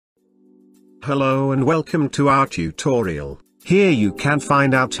Hello and welcome to our tutorial. Here you can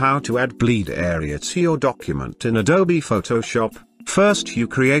find out how to add bleed area to your document in Adobe Photoshop. First you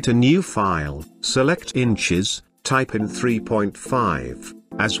create a new file, select inches, type in 3.5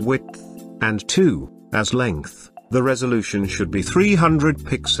 as width, and 2 as length. The resolution should be 300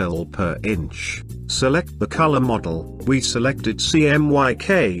 pixel per inch. Select the color model, we selected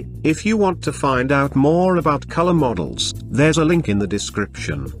CMYK. If you want to find out more about color models, there's a link in the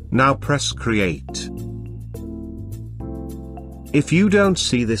description. Now press create. If you don't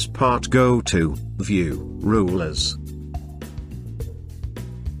see this part, go to View, Rulers.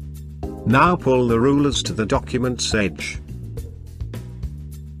 Now pull the rulers to the document's edge.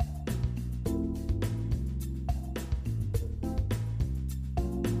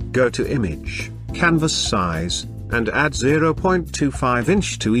 Go to Image, Canvas Size, and add 0.25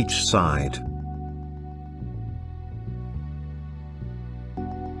 inch to each side.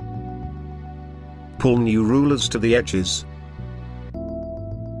 Pull new rulers to the edges.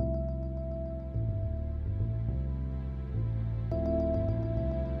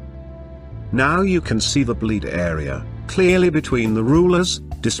 Now you can see the bleed area clearly between the rulers,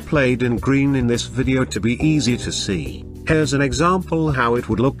 displayed in green in this video to be easy to see. Here's an example how it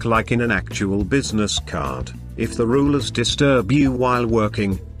would look like in an actual business card. If the rulers disturb you while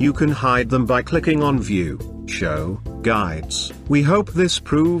working, you can hide them by clicking on View, Show, Guides. We hope this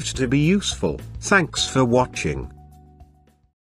proved to be useful. Thanks for watching.